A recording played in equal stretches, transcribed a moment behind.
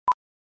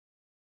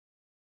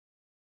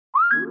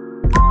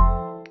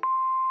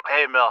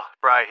Hey, Mel,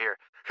 Bri here.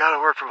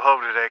 Gotta work from home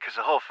today because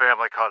the whole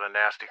family caught a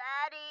nasty...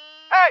 Daddy!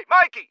 Hey,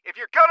 Mikey,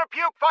 if you're gonna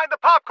puke, find the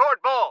popcorn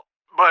bowl!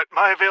 But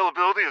my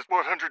availability is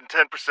 110%.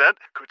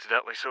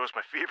 Coincidentally, so is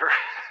my fever.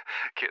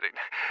 Kidding.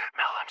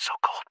 Mel, I'm so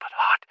cold but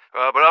hot.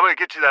 But I'm gonna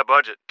get you that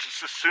budget just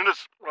as soon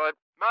as...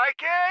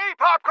 Mikey,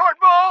 popcorn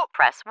bowl!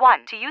 Press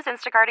 1 to use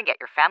Instacart and get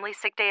your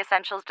family's sick day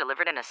essentials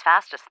delivered in as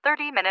fast as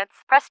 30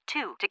 minutes. Press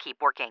 2 to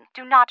keep working.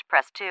 Do not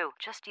press 2.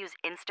 Just use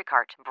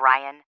Instacart,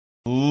 Brian.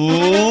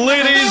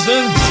 Ladies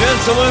and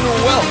gentlemen,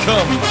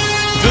 welcome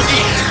to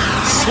Eat,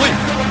 Sleep,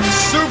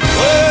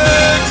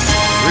 Suplex,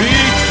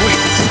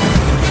 Retweet.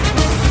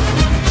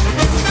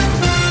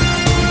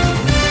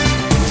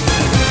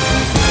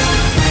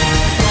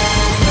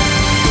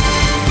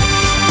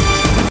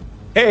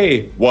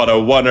 Hey, what a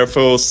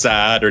wonderful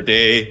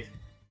Saturday.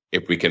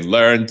 If we can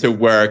learn to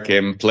work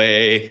and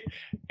play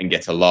and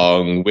get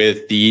along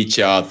with each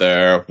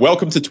other.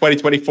 Welcome to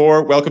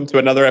 2024. Welcome to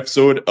another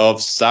episode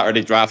of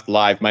Saturday Draft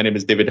Live. My name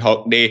is David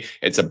Hockney.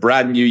 It's a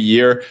brand new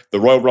year. The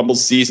Royal Rumble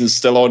season's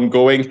still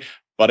ongoing,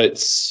 but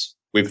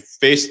we've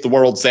faced the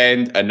world's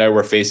end, and now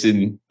we're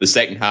facing the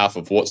second half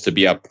of what's to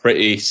be a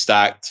pretty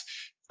stacked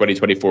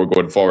 2024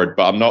 going forward.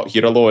 But I'm not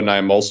here alone.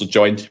 I'm also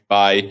joined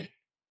by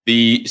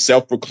the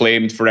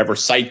self-proclaimed forever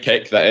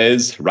sidekick that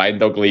is Ryan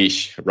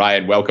Dalgleish.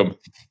 Ryan, welcome.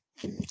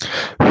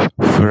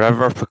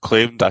 Forever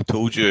proclaimed. I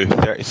told you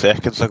 30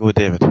 seconds ago,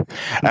 David.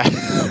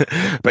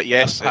 But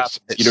yes,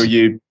 it's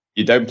you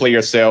downplay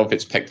yourself,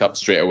 it's picked up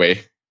straight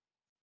away.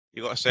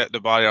 You got to set the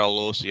barrier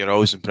low so you're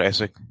always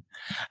impressing.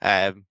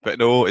 But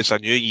no, it's a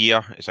new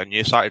year. It's a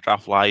new Saturday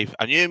Draft Live.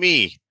 A new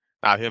me.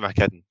 Nah, who am I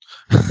kidding?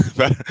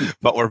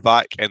 but we're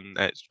back, and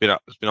it's been a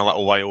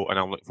little while, and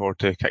I'm looking forward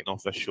to kicking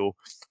off this show.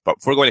 But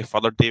before going any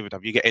further, David,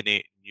 have you got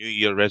any New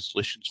Year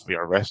resolutions for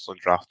your wrestling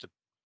drafting?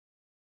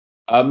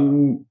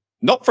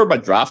 Not for my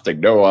drafting,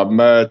 no.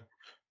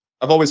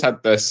 I've always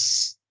had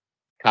this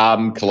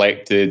calm,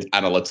 collected,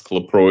 analytical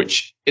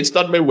approach. It's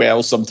done me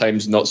well,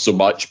 sometimes not so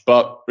much,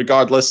 but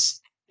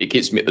regardless, it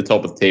keeps me at the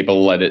top of the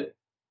table,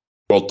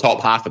 top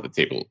half of the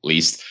table at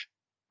least,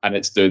 and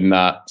it's doing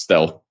that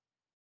still.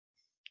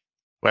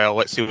 Well,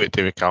 let's see what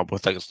David Campbell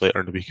thinks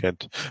later in the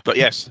weekend. But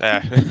yes,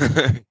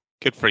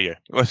 good for you.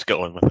 Let's get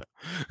on with it.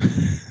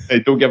 Hey,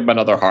 don't give him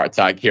another heart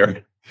attack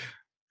here.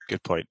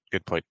 Good point.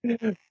 But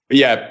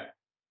yeah,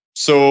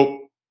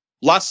 so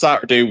last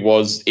Saturday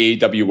was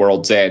AEW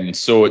World's End,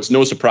 so it's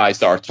no surprise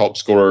that our top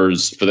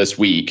scorers for this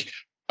week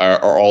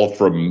are all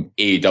from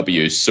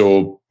AEW.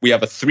 So we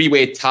have a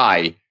three-way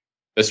tie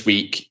this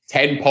week,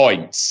 10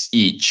 points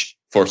each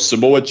for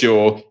Samoa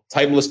Joe,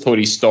 Timeless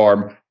Toni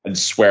Storm, and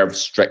Swerve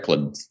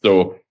Strickland.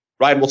 So,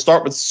 Ryan, we'll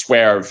start with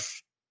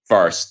Swerve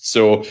first.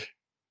 So,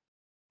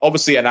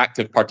 obviously an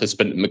active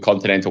participant in the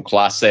Continental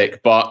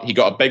Classic, but he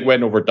got a big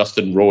win over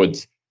Dustin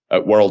Rhodes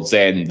at World's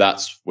End.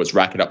 That's what's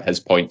racking up his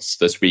points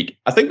this week.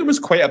 I think there was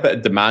quite a bit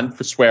of demand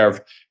for Swerve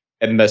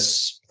in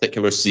this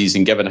particular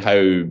season, given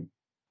how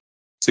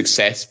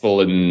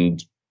successful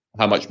and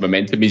how much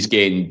momentum he's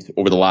gained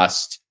over the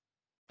last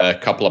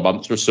couple of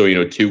months or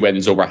so. 2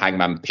 wins over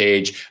Hangman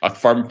Page, a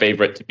firm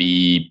favourite to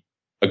be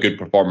a good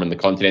performer in the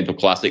Continental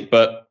Classic,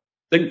 but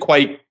didn't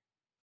quite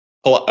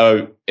pull it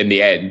out in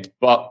the end.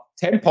 But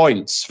 10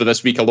 points for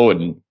this week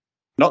alone,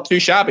 not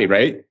too shabby,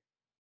 right?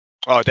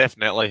 Oh,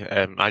 definitely.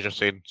 As you're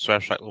saying,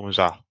 Swerve Strickland was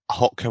a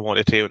hot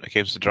commodity when it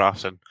came to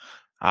drafting,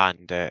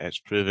 and it's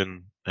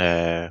proven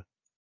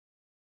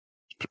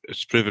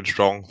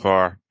strong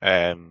for.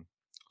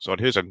 So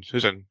who's in?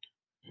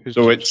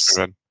 So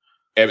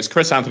it was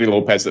Chris Anthony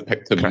Lopez that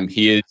picked him. Okay.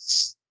 He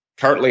is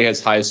currently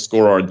his highest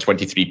scorer on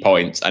 23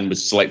 points and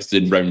was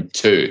selected in round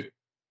 2.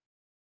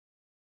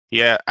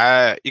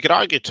 Yeah, you could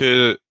argue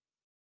too,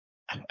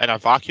 in a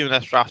vacuum in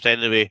this draft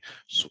anyway,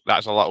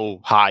 that's a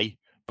little high,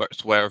 but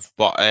Swerve.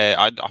 But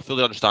I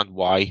fully understand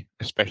why,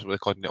 especially with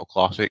the Continental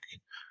Classic.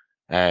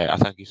 I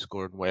think he's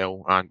scoring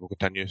well and will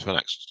continue for the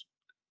next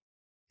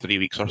 3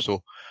 weeks or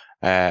so.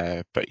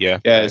 But yeah,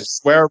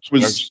 Swerve's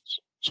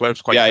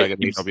quite big in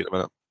AEW at the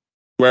minute.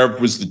 Swerve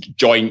was the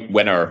joint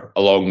winner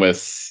along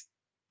with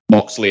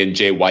Moxley and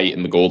Jay White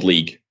in the Gold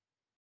League.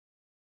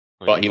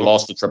 But he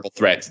lost the triple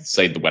threat to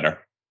decide the winner.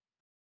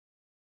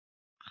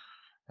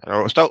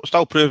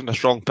 Still proving a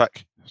strong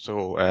pick.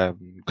 So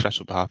Chris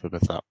will be happy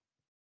with that.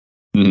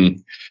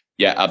 Mm-hmm.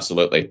 Yeah,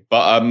 absolutely.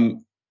 But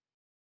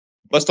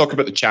let's talk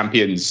about the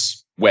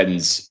champions'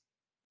 wins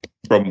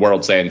from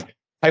World's End.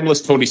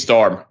 Timeless Toni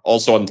Storm,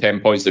 also on 10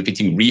 points,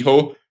 defeating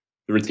Riho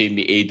to retain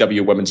the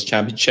AEW Women's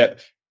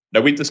Championship. Now,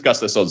 we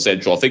discussed this on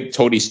Central. I think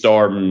Toni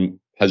Storm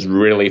has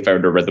really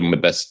found her rhythm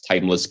with this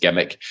timeless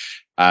gimmick.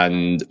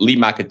 And Lee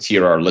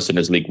McAteer, our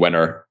Listeners League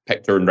winner,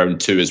 picked her in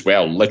round 2 as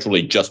well,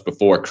 literally just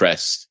before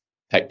Chris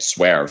picked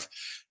Swerve.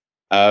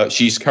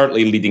 She's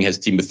currently leading his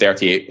team with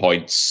 38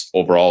 points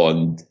overall,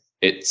 and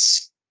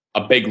it's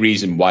a big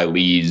reason why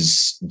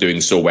Lee's doing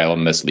so well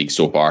in this league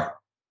so far.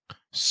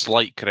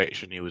 Slight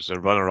correction, he was the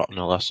runner-up in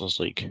the Listeners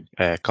League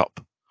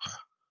Cup.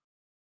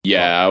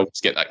 Yeah, I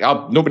always get that.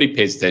 Nobody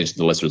pays attention to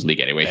the Listeners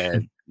League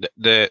anyway.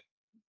 The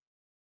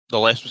the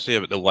less we say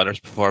about the winner's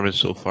performance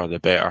so far, the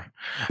better.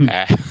 Hmm.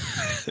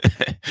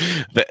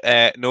 But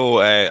no,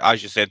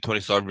 as you said, Tony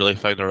Storm really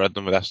found a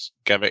rhythm with this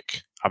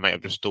gimmick. I might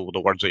have just stole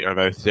the words out of your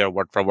mouth there,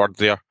 word for word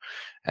there.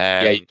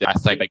 You did. I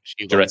think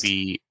she will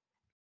be.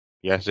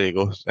 Yes, there you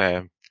go.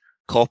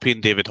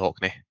 Copying David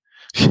Hockney.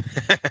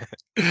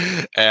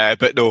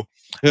 But no.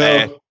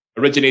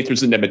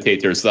 Originators and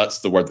imitators, that's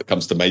the word that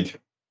comes to mind.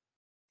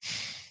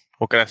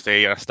 What can I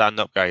say? You're a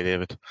stand-up guy,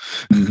 David.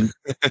 Mm-hmm.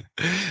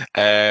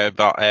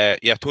 But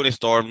yeah, Tony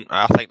Storm,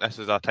 I think this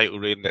is a title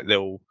reign that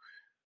they'll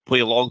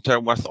play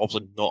long-term with.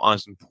 Obviously not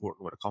as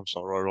important when it comes to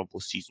a Royal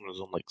Rumble season.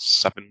 There's only like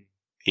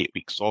 7-8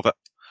 weeks of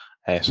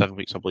it. 7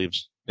 weeks, I believe,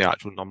 is the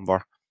actual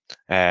number.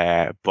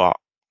 But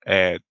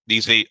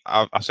these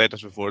I said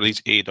this before,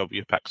 these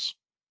AEW picks,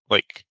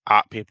 like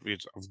at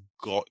pay-per-views, have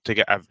got to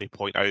get every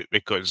point out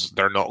because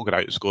they're not going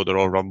to outscore the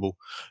Royal Rumble.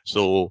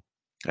 So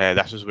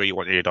this is where you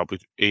want your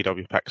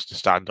AEW picks to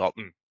stand up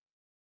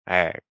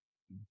and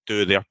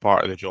do their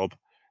part of the job,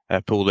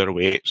 pull their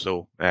weight.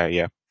 So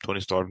yeah, Tony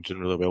Storm's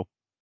doing really well.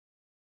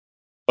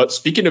 But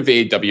speaking of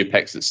AEW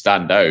picks that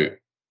stand out,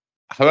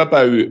 how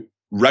about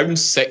round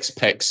 6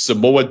 picks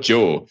Samoa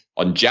Joe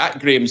on Jack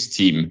Graham's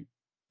team,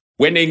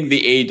 winning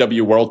the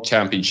AEW World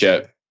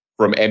Championship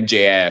from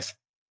MJF,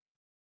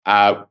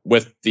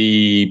 with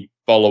the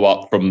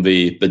follow-up from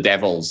the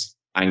Devils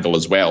angle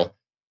as well.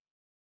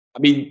 I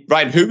mean,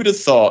 Ryan, who would have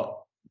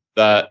thought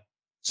that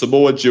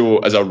Samoa Joe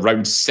as a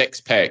round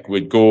 6 pick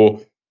would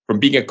go from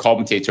being a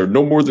commentator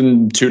no more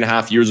than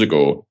 2.5 years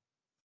ago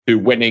to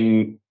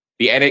winning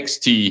the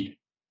NXT,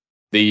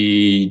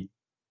 the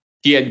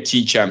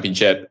TNT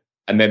Championship,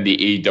 and then the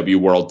AEW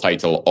World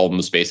title all in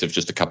the space of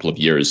just a couple of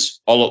years.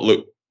 All it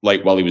looked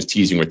like while he was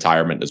teasing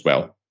retirement as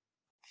well.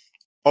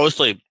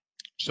 Obviously,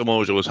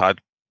 Samoa Joe's had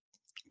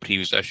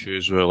previous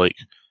issues where like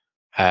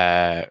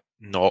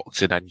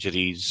knocks and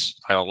injuries,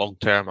 either long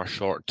term or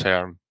short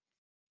term,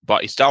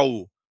 but he's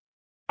still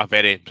a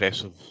very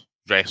impressive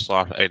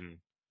wrestler and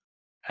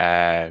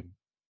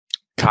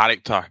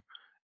character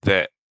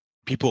that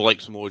people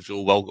like Samoa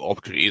Joe will get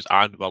opportunities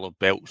and will have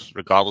belts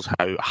regardless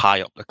how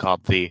high up the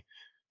card the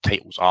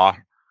titles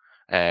are.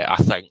 I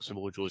think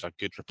Samoa Joe is a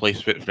good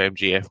replacement for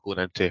MJF going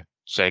into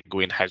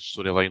segueing his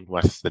storyline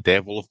with the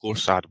Devil, of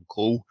course, Adam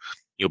Cole.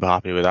 You'll be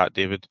happy with that,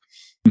 David.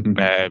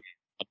 And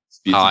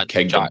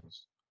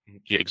Jax,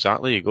 yeah,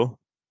 exactly, you go.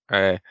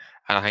 And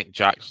I think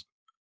Jax,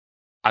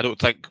 I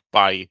don't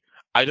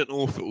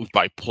know if it was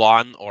by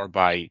plan or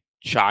by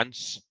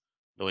chance,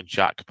 knowing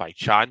Jack by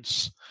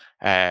chance.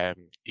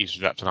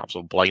 He's ripped an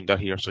absolute blinder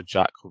here, so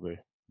Jack will be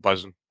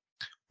buzzing.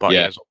 But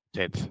yeah, it's up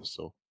to 10th,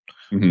 so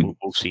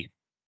we'll see.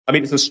 I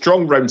mean, it's a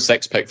strong round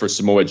 6 pick for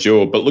Samoa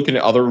Joe, but looking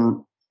at other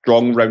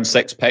strong round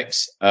 6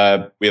 picks,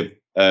 we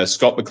have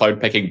Scott McLeod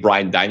picking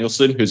Bryan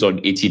Danielson, who's on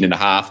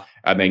 18.5,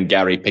 and then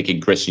Gary picking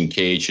Christian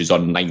Cage, who's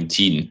on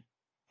 19.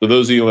 So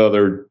those are the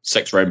other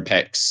 6-round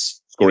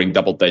picks scoring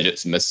double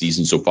digits in this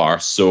season so far.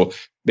 So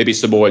maybe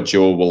Samoa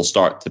Joe will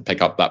start to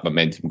pick up that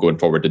momentum going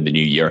forward in the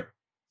new year.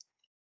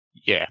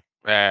 Yeah,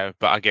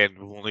 but again,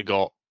 we've only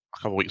got a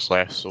couple of weeks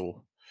left,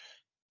 so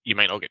you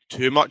might not get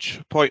too much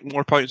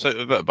more points out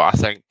of it, but I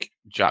think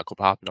Jack will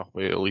be happy enough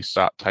with at least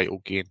that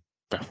title gain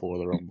before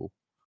the Rumble.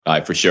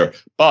 Aye, for sure.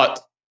 But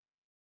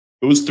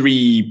those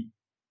 3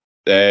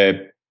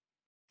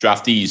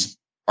 draftees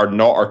are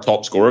not our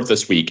top scorer of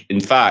this week.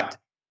 In fact,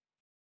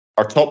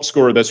 our top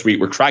scorer this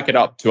week, we're cracking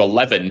up to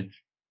 11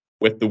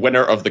 with the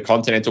winner of the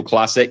Continental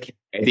Classic,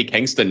 Eddie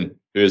Kingston,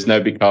 who has now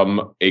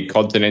become a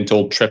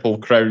Continental Triple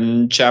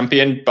Crown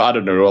champion. But I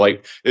don't know,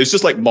 like it's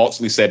just like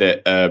Moxley said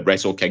at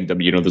Wrestle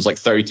Kingdom, you know, there's like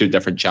 32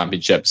 different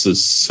championships.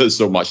 There's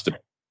so much to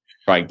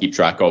try and keep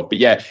track of. But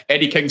yeah,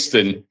 Eddie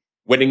Kingston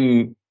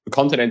winning the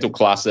Continental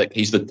Classic.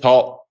 He's the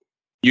top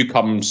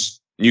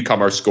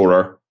newcomer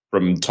scorer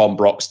from Tom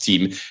Brock's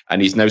team,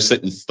 and he's now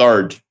sitting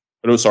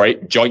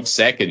joint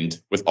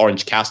second with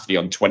Orange Cassidy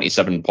on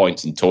 27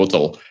 points in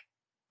total.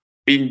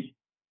 I mean,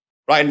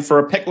 Ryan, for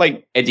a pick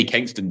like Eddie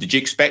Kingston, did you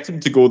expect him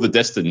to go the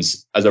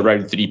distance as a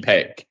round 3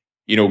 pick?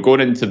 You know, going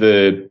into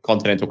the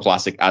Continental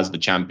Classic as the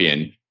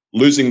champion,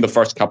 losing the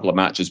first couple of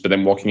matches, but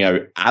then walking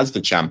out as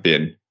the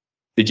champion.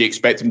 Did you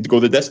expect him to go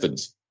the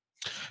distance?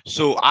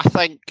 So I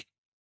think,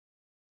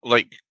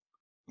 like,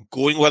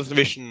 going with the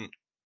vision,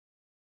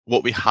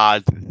 what we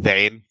had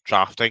then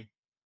drafting,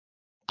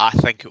 I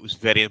think it was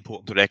very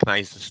important to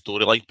recognise the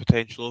storyline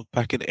potential of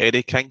picking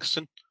Eddie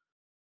Kingston,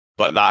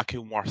 but that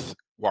can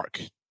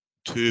work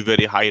 2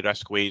 very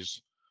high-risk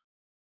ways,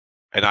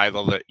 in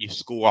either that you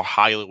score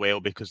highly well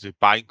because they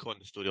bank on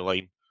the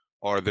storyline,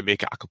 or they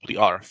make it a complete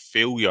utter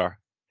failure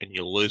and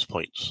you lose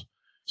points.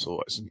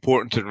 So it's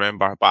important to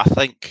remember. But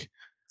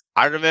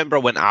I remember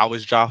when I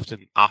was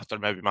drafting after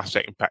maybe my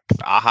second pick,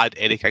 I had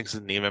Eddie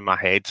Kingston's name in my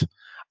head.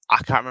 I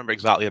can't remember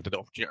exactly if I did the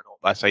opportunity or not,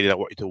 but I decided I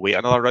wanted to wait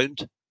another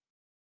round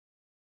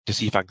to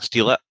see if I can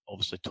steal it.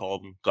 Obviously,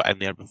 Tom got in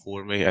there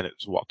before me, and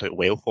it's worked out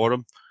well for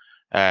him.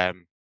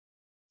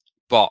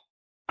 But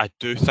I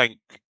do think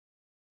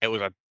it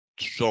was a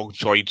strong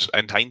choice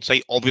in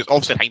hindsight.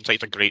 Obviously,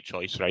 hindsight's a great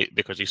choice, right?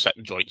 Because he's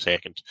sitting joint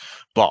second.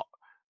 But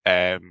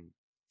I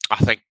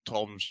think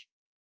Tom's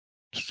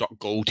struck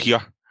gold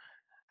here,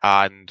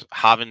 and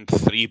having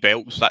 3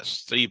 belts,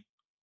 that's two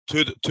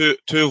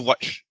of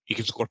which you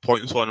can score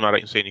points on. Am I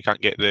right in saying you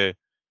can't get the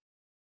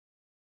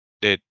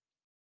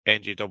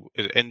NJW,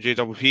 is it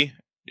NJWP?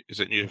 Is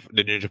it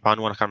the New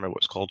Japan one? I can't remember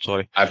what it's called.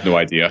 Sorry, I have no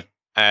idea.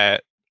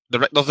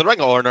 there's the Ring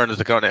of Honor and there's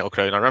the Continental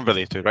Crown. I remember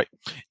they two, right?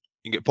 You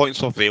can get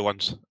points off they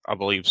ones, I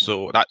believe.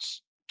 So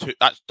that's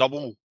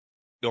double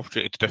the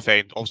opportunity to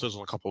defend. Also, there's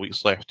only a couple of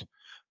weeks left,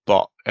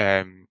 but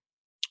Tom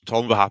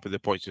will be happy with the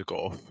points he's got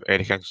off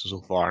Eddie Kingston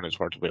so far, and it's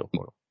worked well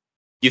for him.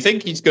 You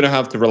think he's going to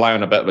have to rely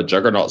on a bit of a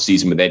juggernaut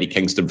season with Eddie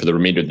Kingston for the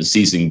remainder of the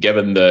season,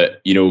 given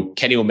that,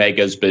 Kenny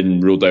Omega's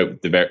been ruled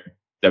out with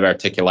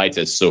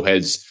diverticulitis, so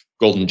his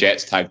Golden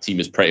Jets tag team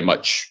is pretty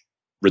much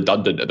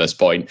redundant at this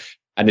point.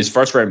 And his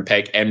first round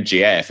pick,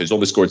 MJF, who's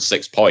only scored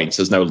 6 points,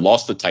 has now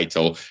lost the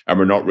title, and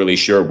we're not really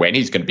sure when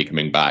he's going to be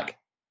coming back.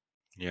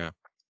 Yeah.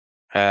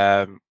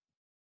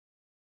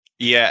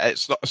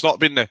 It's not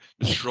been the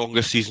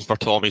strongest season for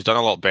Tom. He's done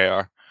a lot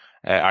better,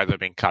 either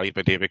being carried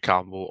by David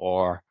Campbell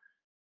or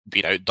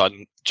being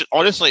outdone.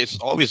 Honestly, it's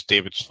always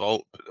David's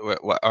fault,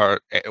 or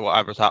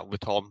whatever's happened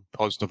with Tom,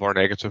 positive or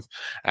negative.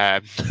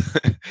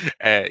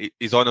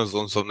 He's on his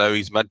own, so now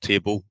he's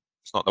mid-table.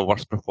 It's not the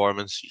worst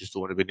performance. You just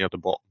don't want to be near the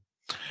bottom.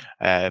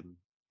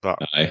 But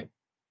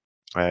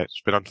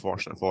it's been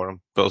unfortunate for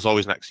him. But it's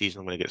always next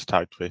season when he gets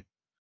tagged with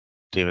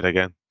David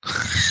again.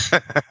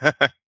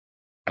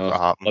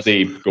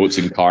 Bloody goats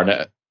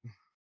incarnate.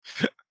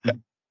 I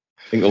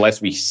think the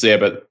less we say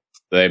about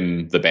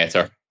them, the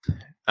better.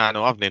 I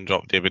know, I've name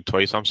dropped David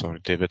twice. I'm sorry,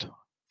 David.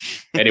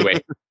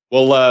 Anyway,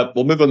 we'll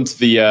move on to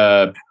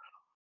the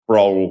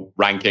Brawl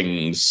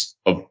rankings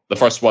of the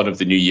first one of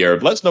the new year.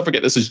 Let's not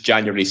forget this is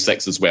January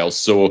 6th as well.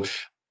 So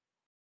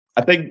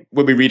I think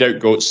when we read out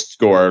Goat's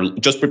score,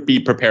 just be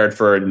prepared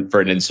for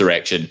an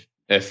insurrection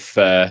if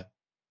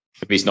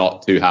he's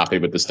not too happy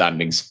with the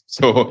standings.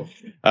 So,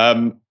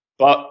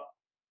 but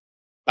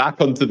back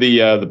onto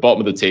the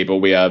bottom of the table,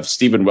 we have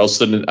Stephen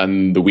Wilson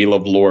and the Wheel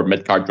of Lower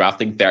Midcard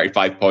Drafting,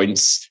 35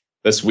 points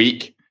this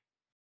week.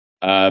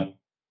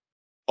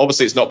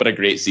 Obviously, it's not been a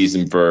great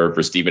season for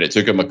Stephen. It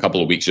took him a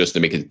couple of weeks just to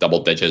make it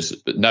double digits,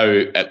 but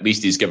now at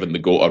least he's given the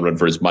GOAT a run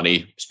for his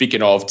money.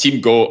 Speaking of, Team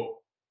GOAT,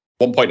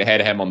 1 point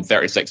ahead of him on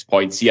 36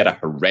 points. He had a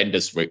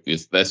horrendous week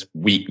this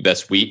week.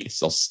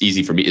 It's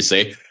easy for me to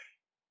say.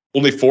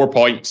 Only 4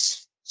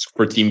 points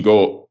for Team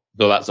GOAT,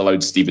 so that's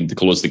allowed Stephen to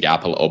close the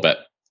gap a little bit.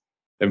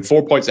 Then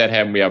 4 points ahead of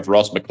him, we have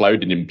Ross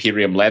McLeod in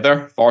Imperium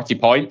Leather, 40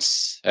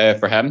 points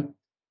for him.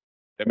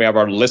 Then we have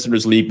our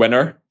Listeners League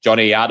winner,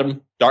 Johnny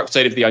Adam, Dark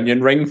Side of the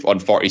Onion Ring on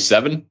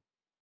 47.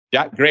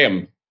 Jack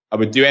Graham, I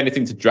would do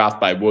anything to draft,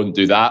 but I won't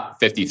do that,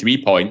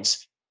 53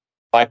 points.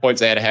 5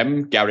 points ahead of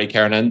him, Gary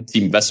Kernan,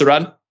 Team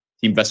Viscera,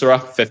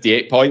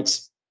 58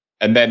 points.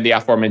 And then the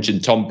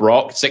aforementioned Tom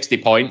Brock, 60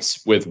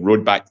 points with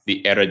Road Back to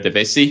the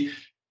Eredivisie.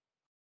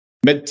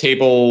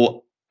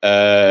 Mid-table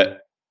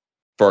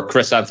for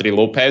Chris Anthony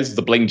Lopez,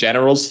 the Bling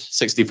Generals,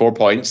 64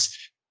 points.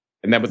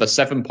 And then with a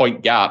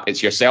 7-point gap,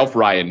 it's yourself,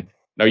 Ryan.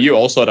 Now, you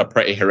also had a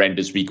pretty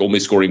horrendous week, only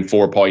scoring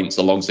 4 points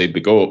alongside the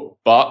GOAT,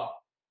 but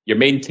you're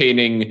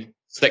maintaining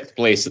 6th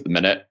place at the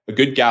minute, a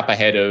good gap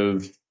ahead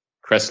of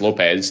Chris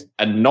Lopez,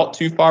 and not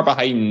too far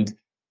behind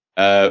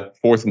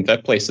 4th and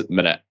 5th place at the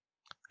minute.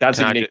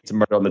 Dancing Naked to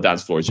Murder on the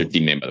Dance Floor is your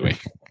team name, by the way.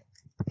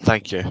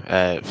 Thank you.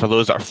 For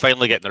those that are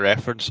finally getting the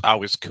reference, I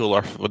was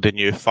cooler than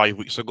you 5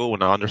 weeks ago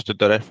when I understood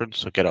the reference,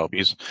 so get out of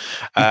these.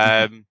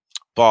 But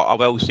I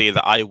will say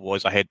that I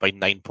was ahead by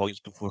 9 points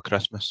before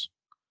Christmas.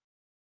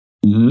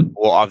 Mm-hmm.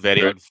 What a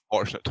very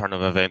unfortunate turn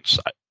of events.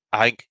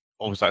 I think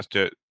obviously that's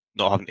due to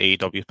not having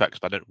AEW picks,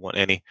 but I didn't want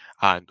any.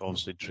 And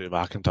obviously Drew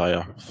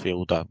McIntyre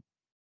failed a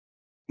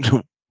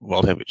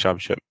World Heavyweight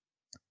Championship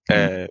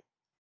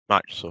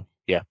match. So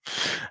yeah.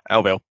 Oh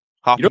well.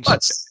 Happens.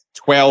 That's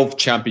 12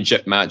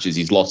 championship matches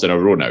he's lost in a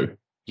row now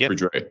for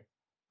Drew.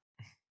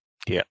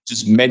 Yeah.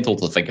 Just mental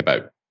to think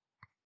about.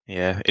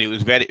 Yeah, and it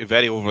was very,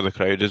 very over the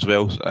crowd as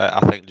well.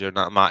 I think during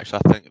that match, I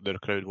think the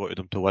crowd wanted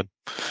him to win.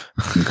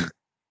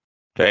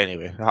 But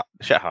anyway,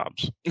 shit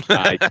happens.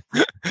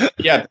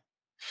 Yeah,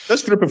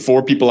 this group of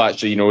 4 people,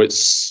 actually,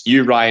 it's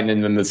you, Ryan,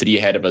 and then the 3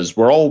 ahead of us.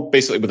 We're all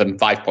basically within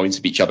 5 points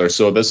of each other.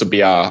 So this will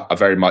be a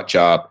very much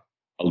a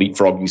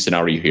leapfrogging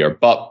scenario here.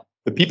 But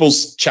the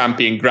people's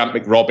champion, Grant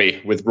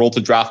McRobbie, with Roll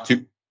to Draft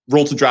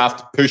Push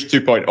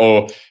 2.0,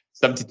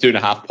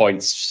 72.5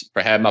 points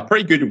for him. A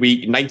pretty good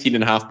week,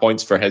 19.5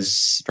 points for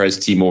his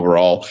team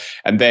overall.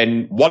 And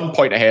then 1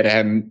 point ahead of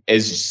him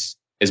is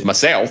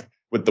myself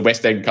with the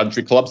West End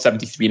Country Club,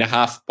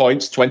 73.5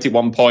 points,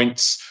 21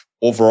 points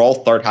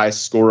overall, 3rd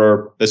highest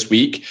scorer this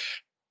week.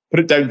 Put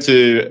it down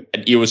to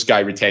an Io Sky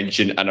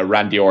retention and a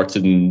Randy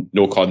Orton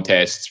no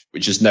contest,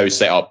 which has now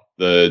set up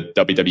the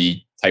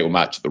WWE title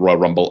match at the Royal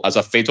Rumble as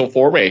a fatal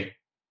 4-way.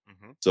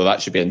 Mm-hmm. So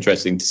that should be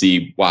interesting to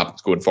see what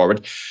happens going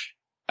forward.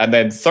 And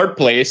then 3rd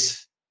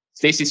place,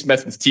 Stacey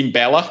Smith with Team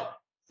Bella,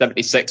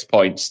 76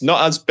 points.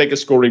 Not as big a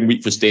scoring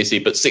week for Stacey,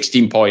 but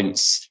 16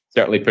 points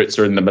certainly puts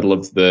her in the middle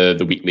of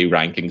the weekly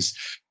rankings.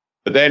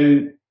 But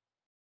then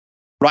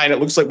Ryan, it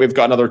looks like we've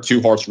got another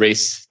 2-horse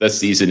race this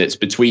season. It's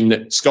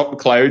between Scott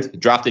McLeod,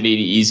 drafted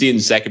 80 easy in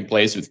second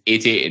place with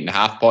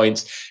 88.5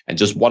 points, and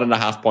just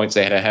 1.5 points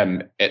ahead of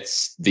him.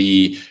 It's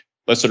the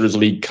Listeners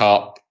League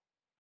Cup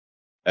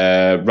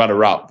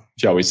runner-up,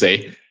 shall we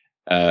say.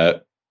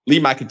 Lee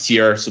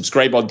McAteer,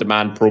 subscribe on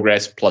demand,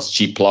 progress plus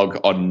cheap plug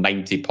on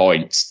 90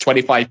 points.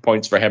 25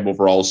 points for him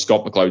overall.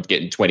 Scott McLeod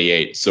getting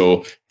 28.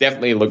 So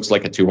definitely looks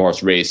like a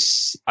 2-horse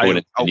race going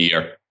into the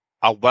year.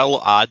 I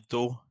will add,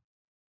 though,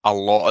 a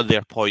lot of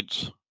their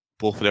points,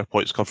 both of their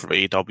points come from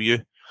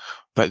AEW,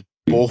 but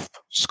both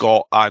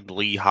Scott and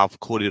Lee have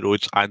Cody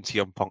Rhodes and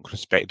CM Punk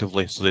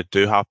respectively, so they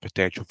do have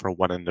potential for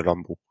winning the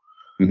Rumble.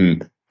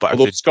 Mm-hmm. But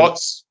although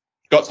Scott's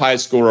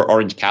highest scorer,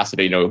 Orange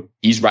Cassidy,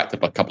 he's racked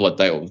up a couple of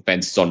title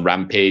defenses on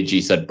Rampage.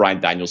 He said Bryan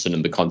Danielson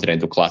in the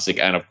Continental Classic,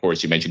 and of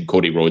course you mentioned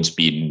Cody Rhodes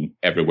being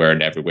everywhere in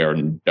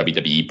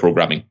WWE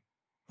programming.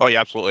 Oh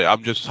yeah, absolutely.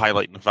 I'm just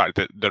highlighting the fact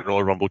that the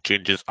Royal Rumble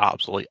changes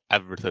absolutely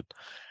everything.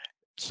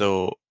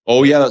 So,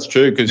 oh yeah, that's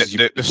true, because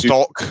the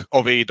stock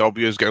of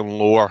AEW is getting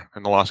lower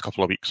in the last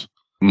couple of weeks.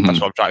 Mm-hmm.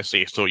 That's what I'm trying to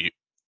say. So you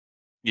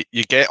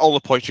get all the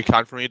points you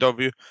can from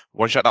AEW.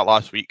 Once you had that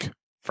last week,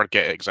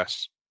 forget it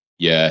exists.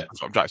 Yeah,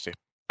 that's what I'm trying to say.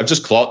 I've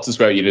just clocked as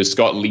well.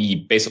 Scott and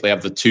Lee basically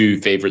have the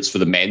two favourites for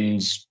the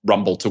men's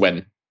Rumble to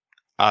win.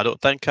 I don't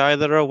think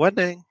either are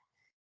winning.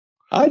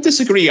 I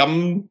disagree.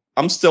 I'm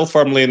still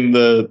firmly in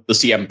the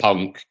CM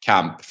Punk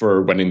camp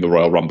for winning the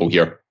Royal Rumble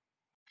here.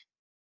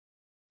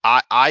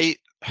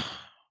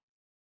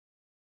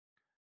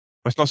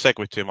 Let's not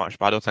segue too much,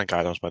 but I don't think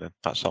either's winning.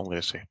 That's all I'm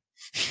going to say.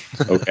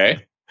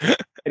 Okay.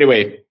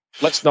 Anyway,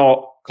 let's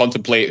not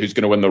contemplate who's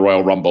going to win the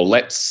Royal Rumble.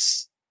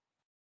 Let's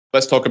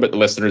talk about the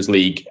Listeners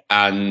League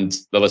and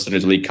the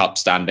Listeners League Cup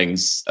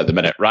standings at the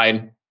minute.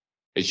 Ryan,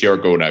 it's your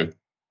go now.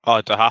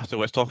 Oh, do I have to?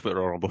 Let's talk about the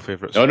Royal Rumble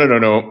favourites.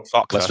 No.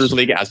 Fuck Listeners this.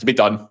 League, it has to be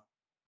done.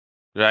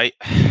 Right.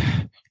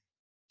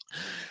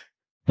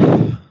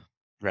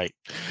 Right.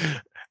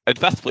 In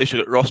fifth place, you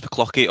got Ross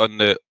McCluskey on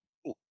the...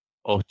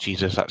 Oh,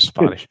 Jesus, that's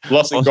Spanish.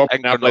 Los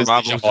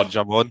Ingobernables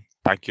Jamon.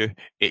 Thank you.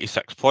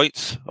 86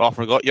 points. Oh, I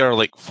forgot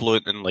you're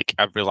fluent in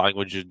every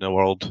language in the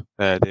world,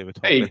 David.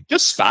 Hey,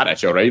 just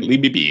Spanish, all right? Leave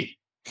me be.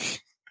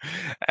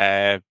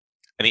 And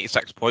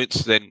 86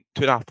 points. Then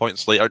 2.5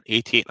 points later,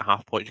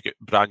 88.5 points, you get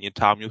Bryan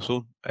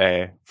Danielson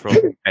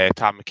from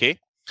Tam McKay.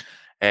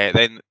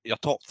 Then your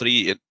top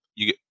three,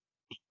 you get...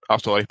 Oh,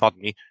 sorry,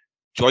 pardon me.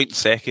 Joint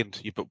second,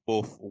 you put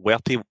both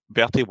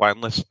Bertie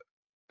Wineless,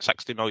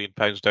 £60 million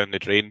down the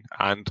drain,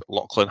 and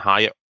Lachlan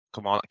Hyatt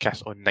come on a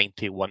kiss on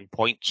 91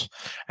 points.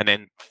 And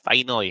then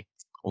finally,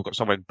 we've got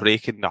someone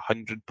breaking the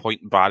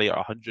 100-point barrier,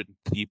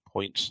 103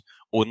 points,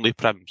 only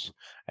Prims,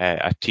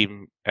 a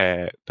team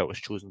that was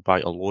chosen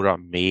by Alora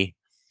May.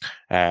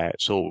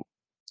 So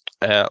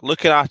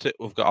looking at it,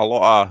 we've got a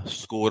lot of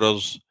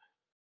scorers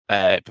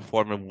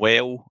performing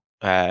well.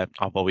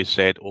 I've always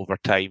said over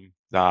time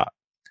that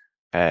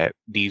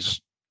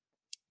these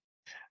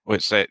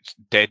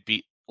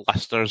deadbeat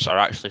listers are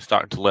actually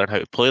starting to learn how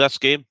to play this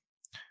game.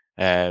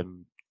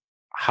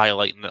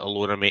 Highlighting that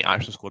Alora May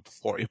actually scored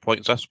 40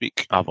 points this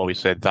week. I've always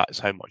said that's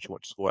how much you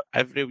want to score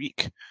every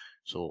week.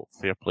 So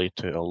fair play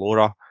to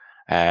Alora.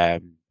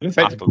 In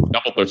fact,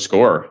 double their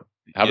score,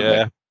 haven't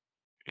they?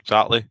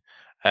 Exactly.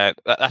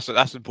 That's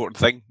an important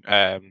thing.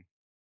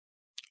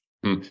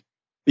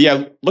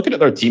 Yeah, looking at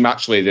their team,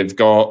 actually, they've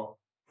got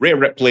Rhea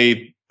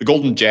Ripley, the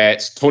Golden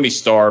Jets, Tony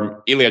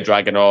Storm, Ilya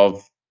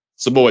Dragunov,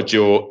 Samoa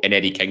Joe, and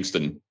Eddie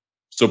Kingston.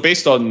 So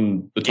based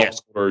on the top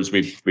scorers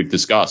we've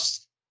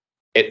discussed,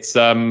 it's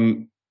I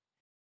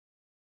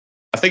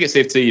think it's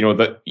safe to say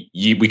that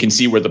we can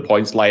see where the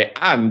points lie,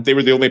 and they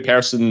were the only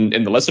person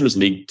in the Listeners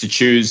League to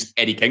choose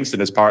Eddie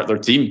Kingston as part of their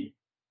team.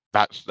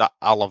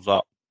 I love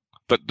that.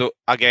 But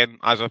again,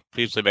 as I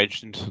previously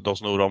mentioned,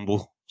 there's no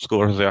Rumble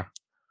scorers there.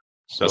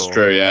 So, that's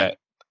true. Yeah,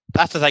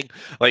 that's the thing.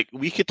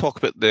 We could talk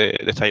about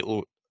the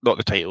title, not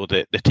the title,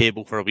 the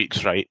table for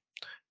weeks, right?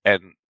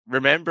 And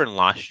remembering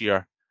last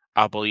year,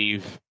 I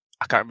believe,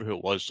 I can't remember who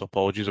it was, so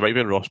apologies. It might have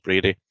been Ross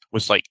Brady,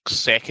 was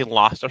second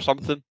last or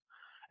something,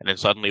 and then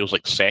suddenly it was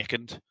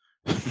second.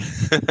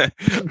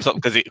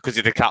 Because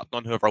he the captain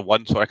on whoever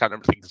won, so I can't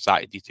remember the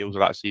exact details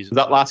of that season.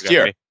 Was that last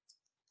year?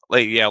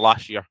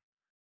 Last year.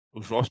 It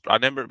was Ross. I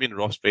remember it being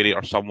Ross Brady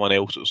or someone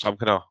else. It was some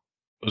kind of.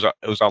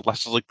 It was a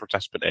Listeners League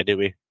participant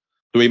anyway.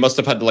 So he must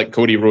have had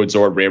Cody Rhodes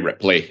or Rhea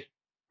Ripley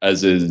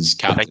as his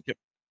captain. I think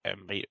it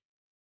might.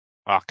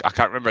 I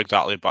can't remember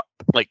exactly, but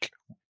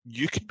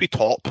you could be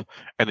top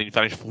and then you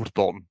finish fourth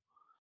bottom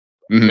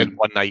in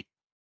one night.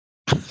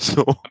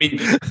 So I mean,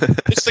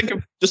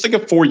 just think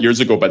of 4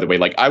 years ago. By the way,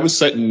 I was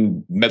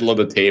sitting middle of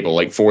the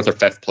table, fourth or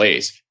fifth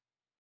place.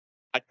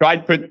 I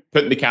tried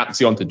putting the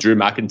captaincy onto Drew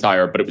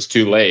McIntyre, but it was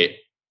too late,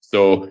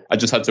 so I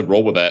just had to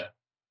roll with it.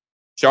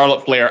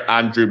 Charlotte Flair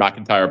and Drew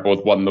McIntyre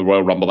both won the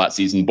Royal Rumble that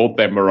season. Both of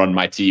them were on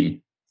my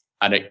team,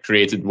 and it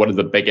created one of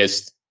the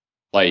biggest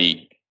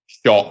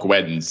shock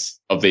wins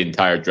of the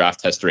entire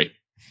draft history.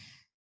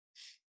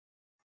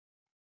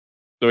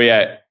 So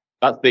yeah,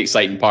 that's the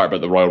exciting part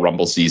about the Royal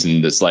Rumble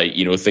season. That's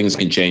things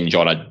can change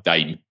on a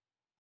dime.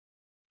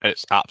 and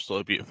it's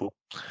absolutely beautiful.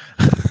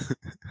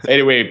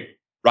 Anyway,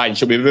 Ryan,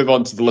 shall we move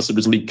on to the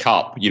Listeners League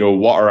Cup?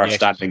 What are our Yes.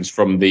 standings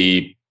from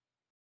the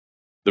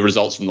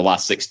results from the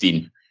last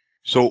 16?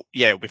 So,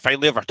 yeah, we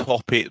finally have our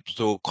top 8.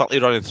 So, quickly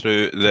running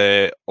through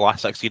the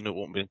last 16 that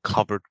won't been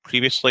covered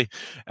previously.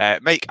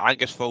 Mike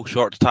Angus falls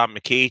short to Tam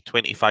McKay,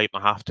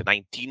 25.5 to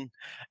 19.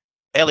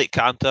 Elliot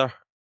Cantor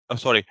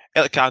and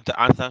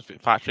Anthony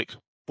Fitzpatrick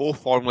both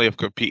formerly have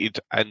competed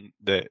in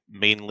the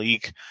main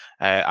league.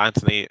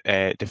 Anthony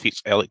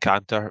defeats Elliot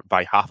Cantor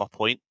by half a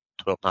point,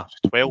 12.5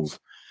 to 12.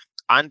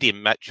 Andy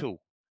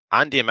Mitchell,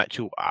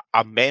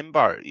 a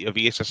member of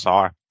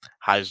ESSR,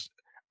 has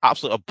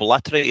absolutely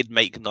obliterated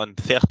Mike Nunn,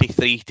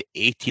 33 to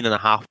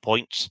 18.5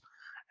 points.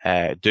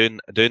 Doing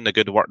the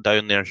good work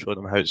down there, showing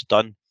them how it's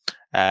done.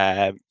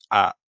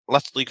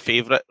 List League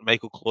favourite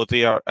Michael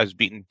Clothier has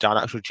beaten Dan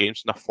Axel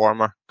Jameson, a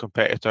former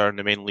competitor in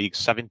the main league,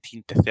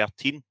 17 to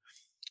 13.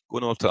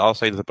 Going over to the other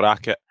side of the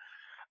bracket,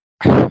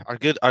 our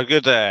good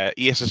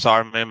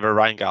ESSR member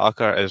Ryan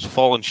Gallagher is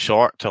falling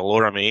short to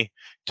Laura May,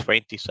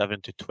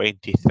 27 to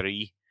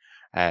 23.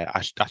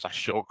 That's a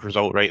shock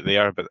result right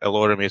there, but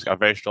Laura May's got a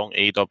very strong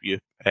AW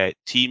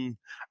team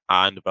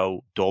and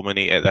will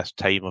dominate at this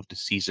time of the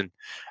season.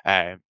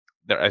 There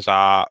is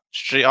a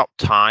straight up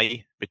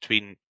tie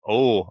between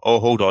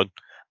hold on.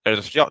 There's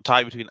a straight up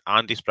tie between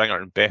Andy Springer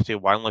and Betty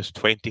Wanless,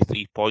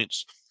 23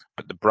 points.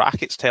 But the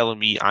bracket's telling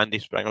me Andy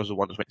Springer's the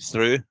one that went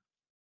through.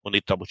 We'll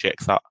need to double check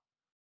that.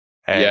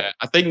 I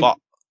think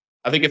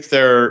if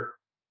there's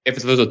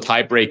a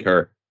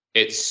tiebreaker,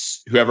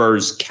 it's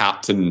whoever's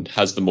captain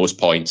has the most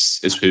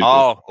points is who.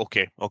 Oh,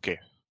 okay.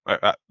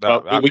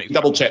 That we can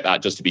double check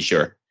that just to be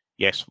sure.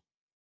 Yes.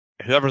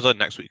 Whoever's on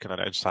next week can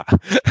announce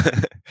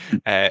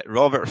that.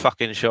 Robert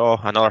fucking Shaw,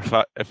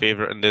 another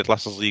favourite in the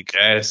Listeners League,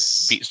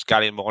 beats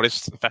Gary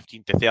Morris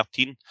 15 to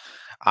 13,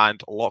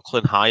 and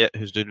Lachlan Hyatt,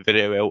 who's doing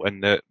very well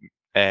in the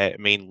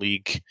main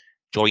league,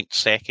 joint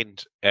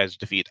second, has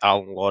defeated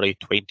Alan Laurie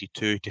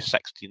 22 to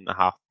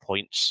 16.5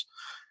 points.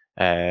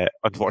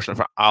 Unfortunate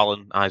for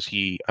Alan, as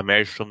he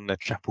emerged from the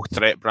triple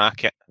threat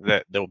bracket,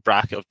 the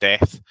bracket of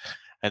death,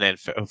 and then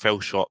fell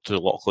short to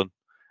Lachlan.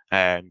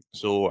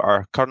 So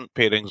our current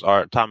pairings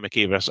are Tam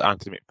McKay versus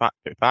Anthony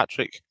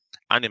Patrick,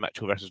 Andy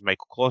Mitchell versus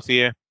Michael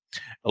Clothier,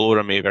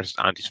 Laura May versus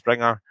Andy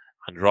Springer,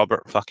 and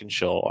Robert fucking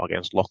Shaw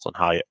against Lachlan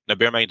Hyatt. Now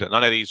bear in mind that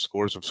none of these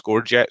scores have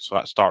scored yet, so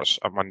that starts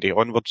on Monday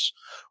onwards,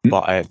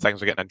 but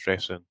things are getting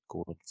interesting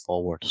going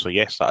forward. So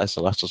yes, that is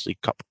the Listeners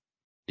League Cup.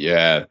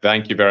 Yeah,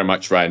 thank you very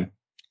much, Ryan.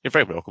 You're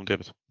very welcome,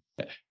 David.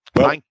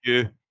 Well,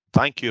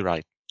 Thank you,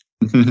 Ryan.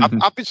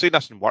 I've been saying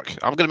this in work.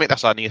 I'm going to make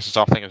this an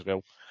ESSR thing as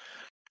well.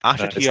 I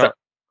should hear...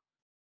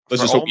 I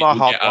just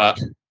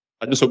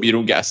hope you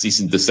don't get a cease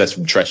and desist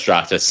from Trish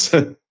Stratus.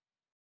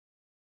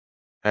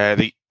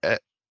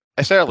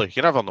 It's early.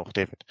 You never know,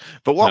 David.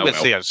 But what I'm going to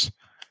say is,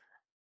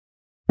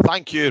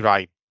 thank you,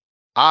 Ryan.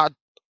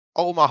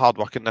 All my hard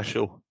work in this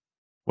show,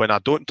 when I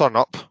don't turn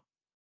up,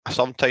 I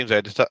sometimes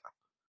edit it.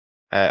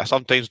 I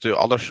sometimes do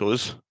other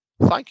shows.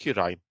 Thank you,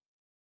 Ryan.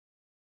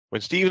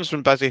 When Stephen's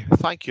been busy,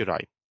 thank you,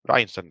 Ryan.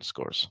 Ryan's done the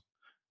scores.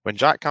 When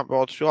Jack can't be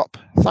able to show up,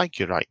 thank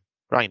you, Ryan.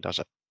 Ryan does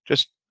it.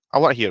 I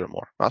want to hear it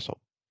more. That's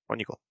all. On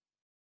you go.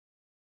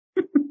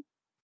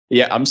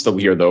 Yeah, I'm still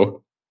here,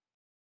 though.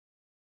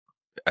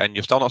 And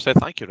you've still not said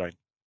thank you, Ryan.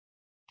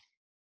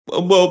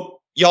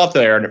 Well, you'll have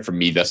to earn it from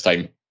me this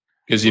time.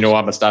 Because,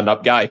 I'm a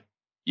stand-up guy.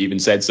 You even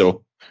said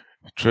so.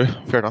 True.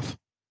 Fair enough.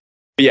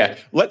 But yeah,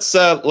 let's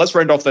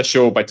round off this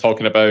show by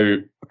talking about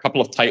a couple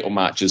of title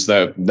matches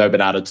that have now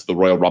been added to the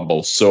Royal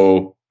Rumble.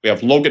 So we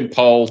have Logan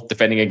Paul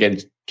defending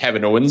against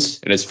Kevin Owens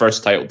in his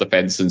first title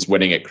defense since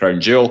winning at Crown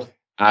Jewel.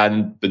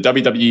 And the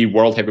WWE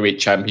World Heavyweight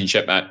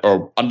Championship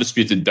or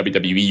undisputed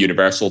WWE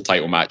Universal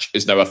title match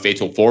is now a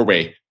fatal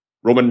four-way.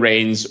 Roman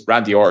Reigns,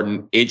 Randy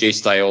Orton, AJ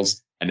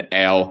Styles, and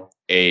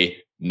LA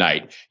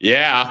Knight.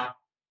 Yeah.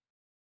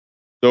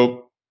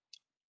 So,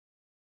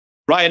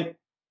 Ryan,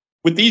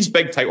 with these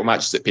big title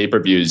matches at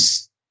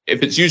pay-per-views,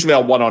 if it's usually a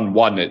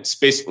one-on-one, it's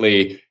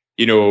basically,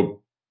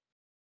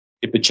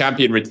 if the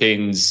champion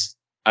retains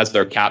as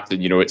their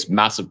captain, it's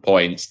massive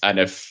points. And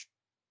if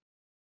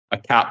a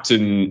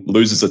captain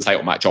loses a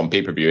title match on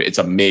pay-per-view, it's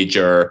a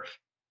major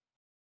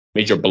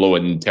blow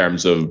in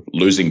terms of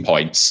losing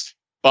points.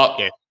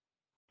 But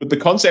with the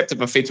concept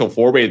of a fatal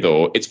four-way,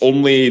 though, it's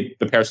only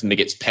the person that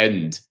gets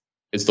pinned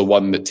is the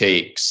one that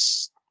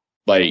takes,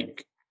 the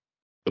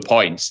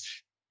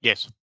points.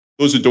 Yes.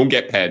 Those who don't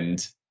get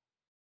pinned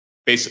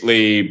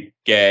basically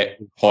get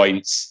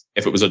points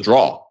if it was a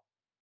draw.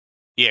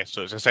 Yeah,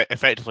 so it's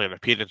effectively an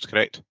appearance,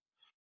 correct?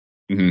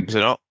 Mm-hmm. Is it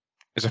not?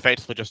 It's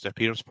effectively just an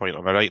appearance point,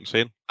 am I right in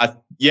saying?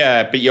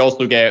 Yeah, but you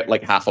also get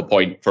half a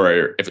point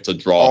for if it's a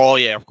draw. Oh,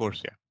 yeah, of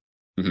course,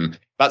 yeah. Mm-hmm.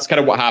 That's kind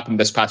of what happened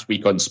this past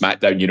week on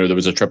SmackDown. There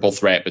was a triple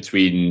threat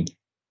between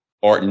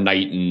Orton,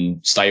 Knight,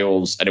 and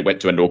Styles, and it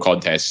went to a no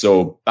contest.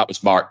 So that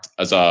was marked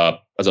as a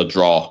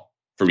draw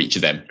for each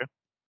of them. Okay.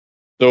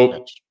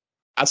 So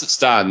as it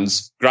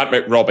stands, Grant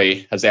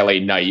McRobbie has LA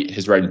Knight,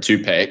 his round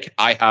 2 pick.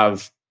 I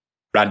have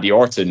Randy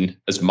Orton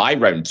as my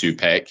round 2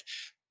 pick.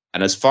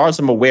 And as far as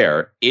I'm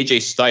aware,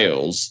 AJ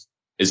Styles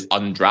is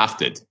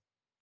undrafted.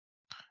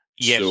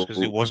 Yes, So-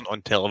 because it wasn't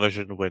on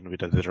television when we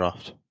did the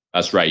draft.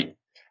 That's right.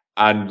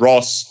 And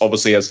Ross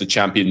obviously has the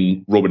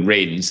champion Roman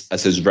Reigns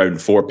as his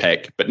round 4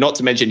 pick, but not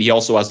to mention he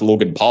also has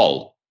Logan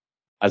Paul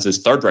as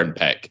his 3rd round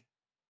pick.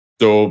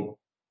 So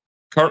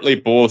currently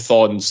both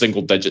on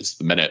single digits at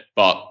the minute.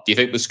 But do you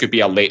think this could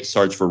be a late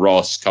surge for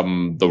Ross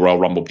come the Royal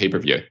Rumble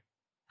pay-per-view?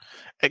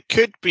 It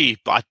could be,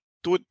 but I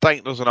don't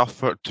think there's enough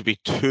for it to be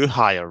too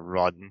high a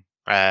run.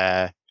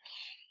 I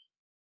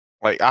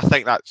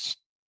think that's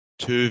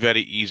 2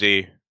 very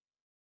easy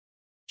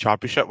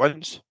championship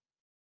wins.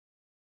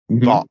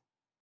 But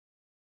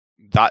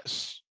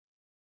that's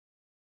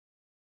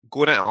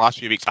going into the last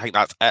few weeks. I think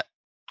that's it.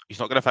 He's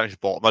not going to finish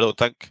bottom, I don't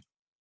think.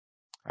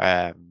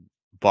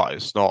 But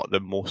it's not the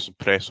most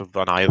impressive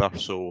run either.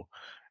 So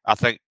I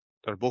think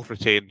they're both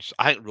retains.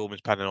 I think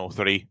Roman's pinning all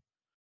 3.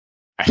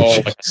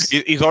 Oh,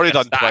 he's already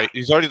done that. twice.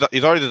 He's already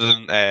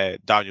done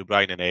Daniel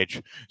Bryan and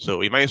Edge.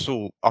 So he might as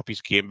well up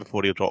his game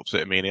before he drops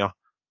it at Mania.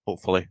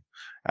 Hopefully,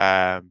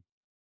 to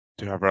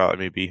whoever that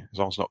may be, as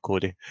long as it's not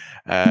Cody.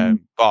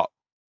 But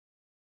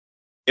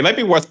It might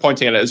be worth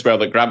pointing out as well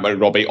that Grant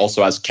Robbie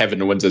also has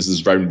Kevin Owens as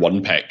his round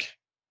 1 pick.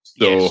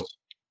 So yes.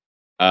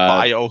 But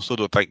I also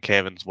don't think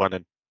Kevin's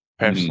winning,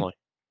 personally.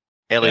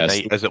 LA Yes.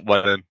 Knight isn't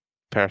winning,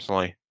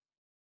 personally.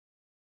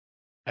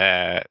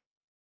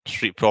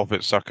 Street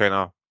Profits are kind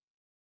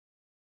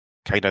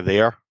of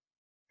there.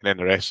 And then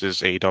the rest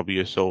is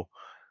AEW. So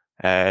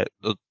I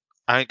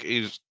think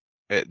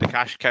the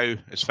cash cow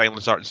is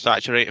finally starting to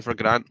saturate for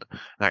Grant. I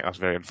think that's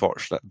very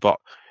unfortunate. But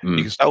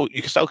you can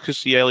still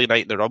see LA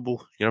Knight in the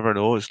Rumble. You never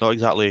know. It's not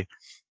exactly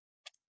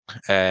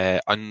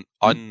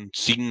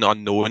unseen,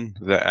 unknown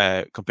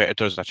that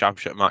competitors in a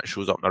championship match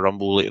shows up in a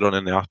Rumble later on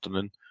in the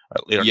afternoon,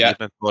 later in the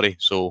evening. Sorry.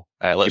 So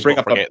let's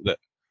not forget that.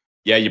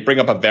 Yeah, you bring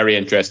up a very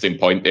interesting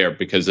point there,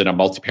 because in a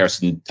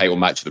multi-person title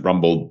match at the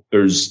Rumble,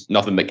 there's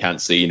nothing that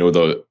can't say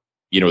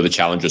the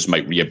challengers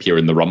might reappear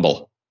in the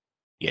Rumble.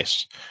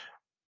 Yes.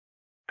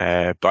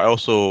 But I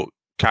also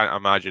can't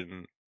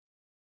imagine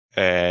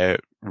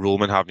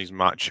Roman having his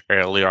match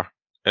earlier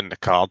in the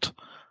card.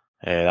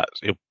 They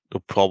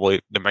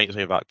might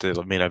save that to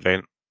the main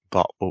event,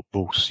 but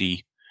we'll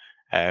see.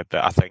 But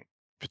I think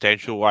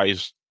potential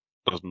wise,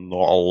 there's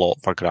not a lot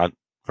for Grant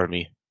for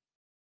me.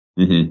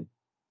 Mm-hmm.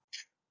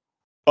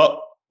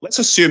 But let's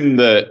assume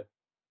that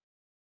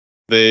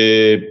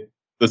the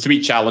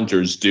 3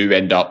 challengers do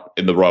end up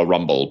in the Royal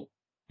Rumble.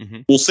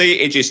 Mm-hmm. We'll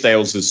say AJ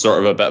Styles is sort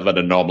of a bit of an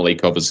anomaly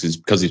because he's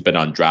been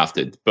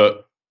undrafted.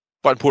 But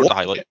important to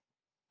highlight.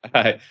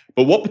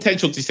 But what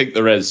potential do you think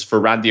there is for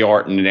Randy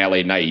Orton and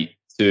LA Knight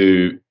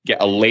to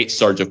get a late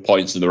surge of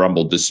points in the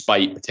Rumble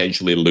despite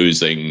potentially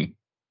losing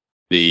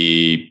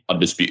the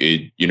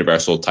undisputed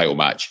Universal title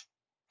match?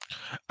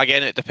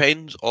 Again, it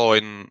depends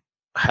on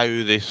how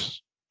they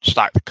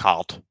stack the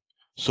card.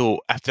 So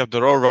if they have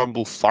the Royal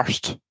Rumble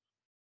first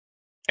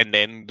and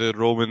then the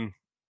Roman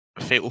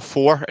Fatal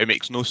 4, it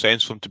makes no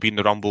sense for them to be in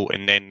the Rumble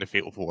and then the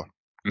Fatal 4.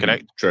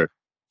 Correct? True.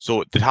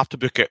 So they'd have to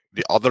book it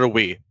the other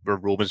way where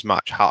Roman's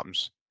match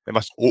happens. They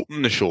must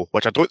open the show,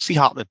 which I don't see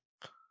happening.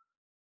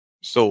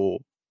 So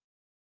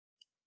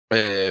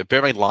bear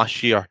in mind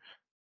last year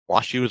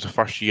was the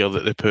first year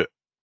that they put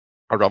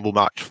a Rumble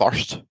match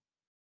first.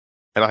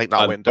 And I think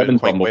that went down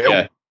quite well.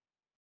 Yeah.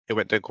 It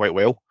went down quite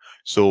well.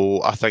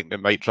 So I think they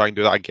might try and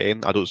do that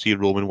again. I don't see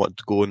Roman wanting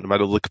to go in the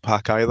middle of the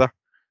pack either.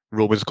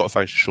 Roman's got to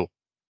finish the show.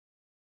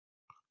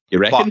 You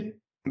reckon?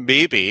 But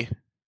maybe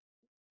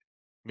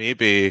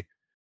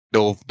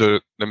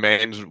the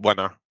men's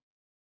winner,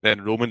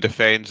 then Roman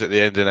defends at the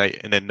end of the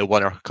night, and then the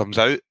winner comes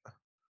out,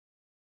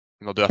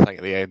 and they'll do a thing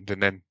at the end,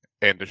 and then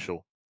end the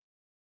show.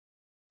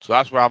 So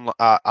that's where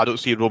I don't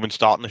see Roman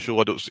starting the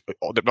show.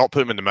 They're not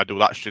putting him in the middle.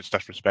 That's just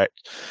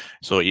disrespect.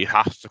 So he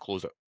has to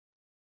close it.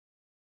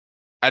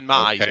 In my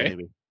eyes,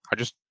 anyway. I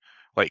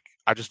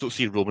just don't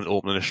see Roman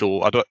opening the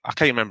show. I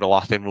can't remember the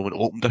last time Roman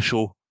opened a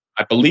show.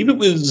 I believe it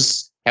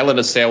was Hell in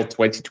a Cell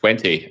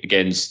 2020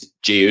 against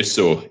Jey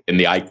Uso in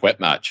the I Quit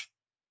match.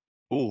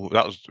 Oh,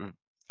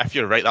 if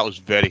you're right, that was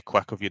very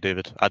quick of you,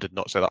 David. I did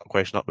not set that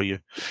question up with you.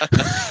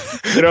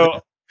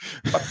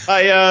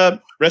 My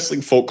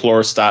wrestling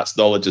folklore stats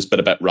knowledge has been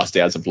a bit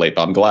rusty as of late,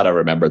 but I'm glad I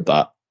remembered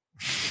that.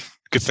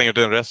 Good thing you're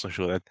doing a wrestling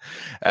show then.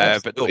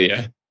 But no,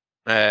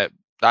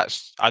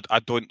 I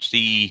don't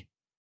see.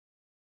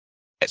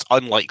 It's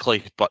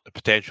unlikely, but the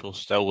potential is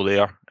still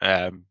there.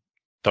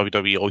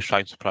 WWE always try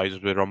and surprise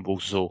us with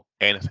Rumbles, so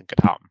anything could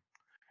happen.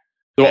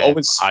 So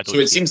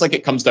it seems like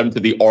it comes down to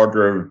the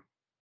order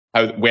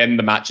of when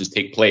the matches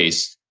take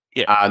place,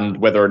 and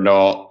whether or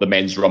not the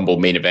men's Rumble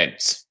main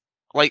events.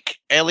 Like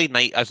LA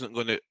Knight isn't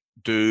going to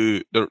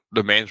do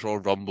the men's Royal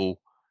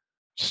Rumble,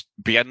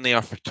 be in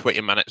there for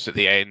 20 minutes at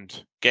the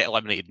end, get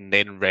eliminated, and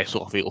then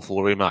wrestle a Fatal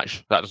 4-way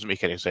match. That doesn't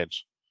make any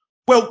sense.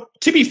 Well,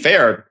 to be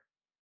fair,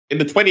 in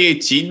the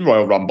 2018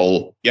 Royal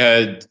Rumble, you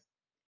had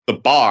The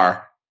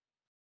Bar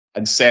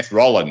and Seth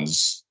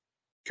Rollins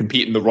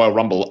compete in the Royal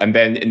Rumble, and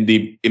then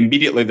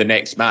immediately the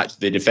next match,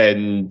 they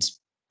defend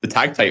the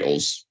tag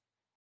titles.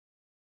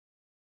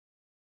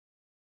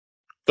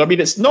 So I mean,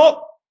 it's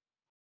not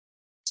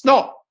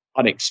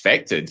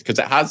unexpected because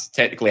it has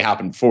technically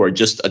happened before,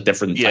 just a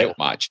different title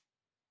match.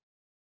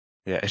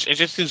 Yeah, it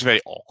just seems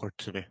very awkward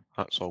to me.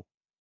 That's all.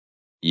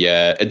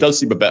 Yeah, it does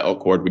seem a bit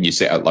awkward when you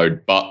say it out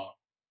loud, but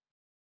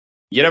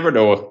you never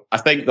know. I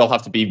think they'll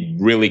have to be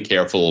really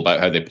careful about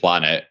how they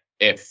plan it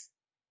if,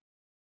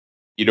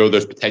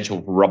 there's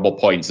potential for Rumble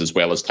points as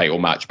well as title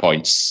match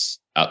points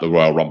at the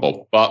Royal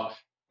Rumble. But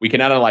we can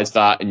analyze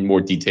that in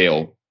more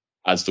detail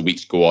as the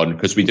weeks go on,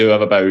 because we do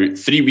have about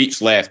 3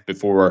 weeks left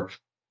before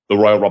the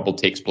Royal Rumble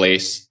takes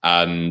place.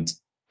 And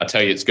I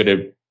tell you, it's going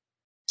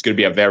to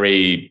be a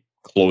very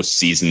close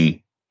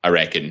season, I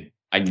reckon.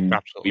 And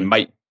we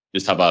might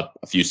just have a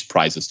few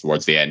surprises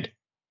towards the end.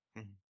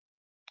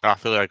 I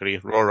fully agree.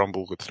 Royal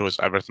Rumble throws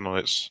everything on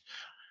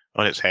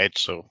its head,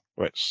 so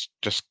let's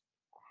just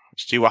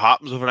see what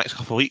happens over the next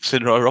couple of weeks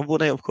in Royal Rumble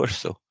night, of course.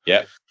 So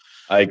yeah,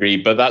 I agree.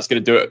 But that's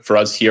going to do it for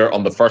us here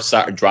on the first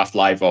Saturday Draft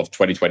Live of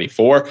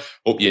 2024.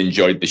 Hope you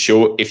enjoyed the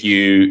show. If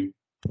you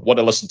want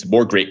to listen to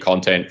more great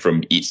content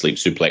from Eat, Sleep,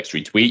 Suplex,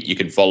 Retweet, you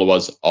can follow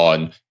us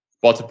on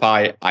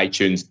Spotify,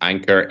 iTunes,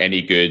 Anchor,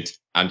 any good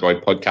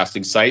Android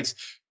podcasting sites.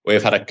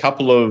 We've had a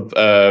couple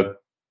of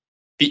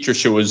feature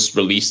shows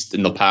released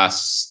in the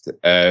past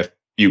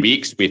few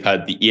weeks. We've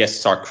had the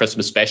ESSR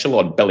Christmas special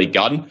on Billy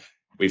Gunn.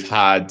 We've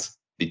had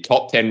the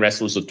top 10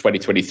 wrestlers of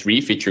 2023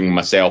 featuring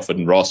myself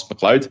and Ross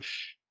McLeod.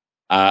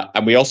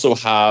 And we also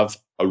have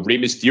a Rey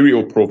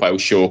Mysterio profile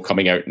show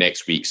coming out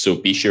next week. So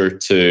be sure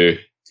to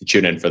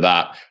tune in for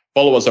that.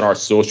 Follow us on our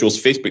socials,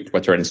 Facebook,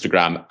 Twitter, and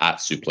Instagram at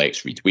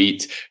Suplex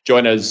Retweet.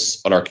 Join us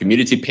on our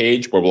community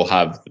page where we'll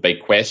have the big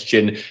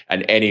question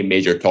and any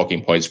major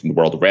talking points from the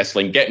world of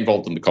wrestling. Get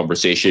involved in the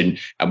conversation,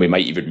 and we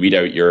might even read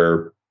out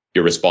your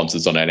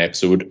responses on an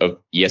episode of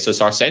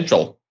ESSR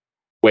Central,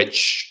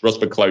 which Russ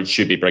McLeod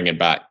should be bringing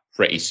back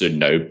pretty soon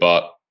now.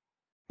 But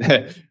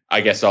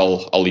I guess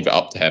I'll leave it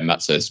up to him.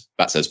 That's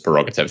his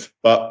prerogative.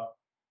 But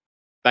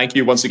thank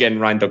you once again,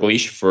 Ryan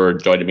Douglas, for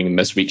joining me in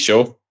this week's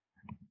show.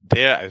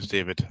 There it is,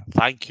 David.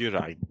 Thank you,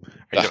 Ryan.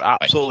 And you're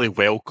absolutely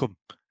welcome.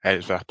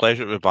 It's been a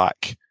pleasure to be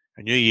back.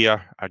 A new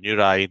year, a new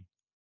Ryan,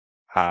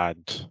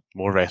 and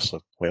more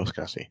wrestling. What else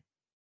can I say?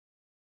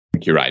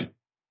 Thank you, Ryan.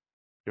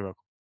 You're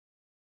welcome.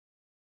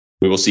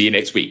 We will see you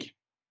next week.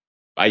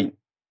 Bye.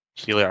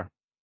 See you later.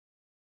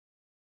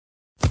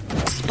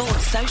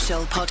 Sports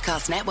Social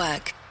Podcast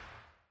Network.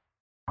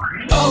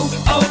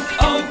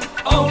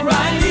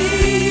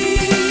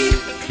 O'Reilly!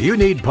 You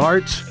need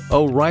parts?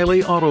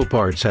 O'Reilly Auto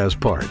Parts has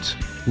parts.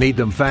 Need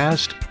them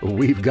fast?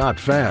 We've got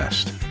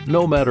fast.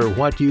 No matter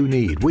what you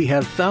need, we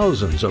have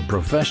thousands of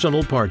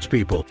professional parts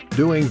people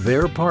doing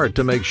their part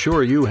to make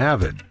sure you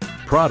have it.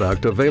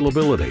 Product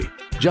availability.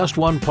 Just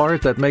one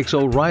part that makes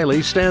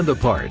O'Reilly stand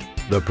apart.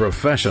 The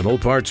professional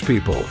parts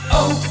people.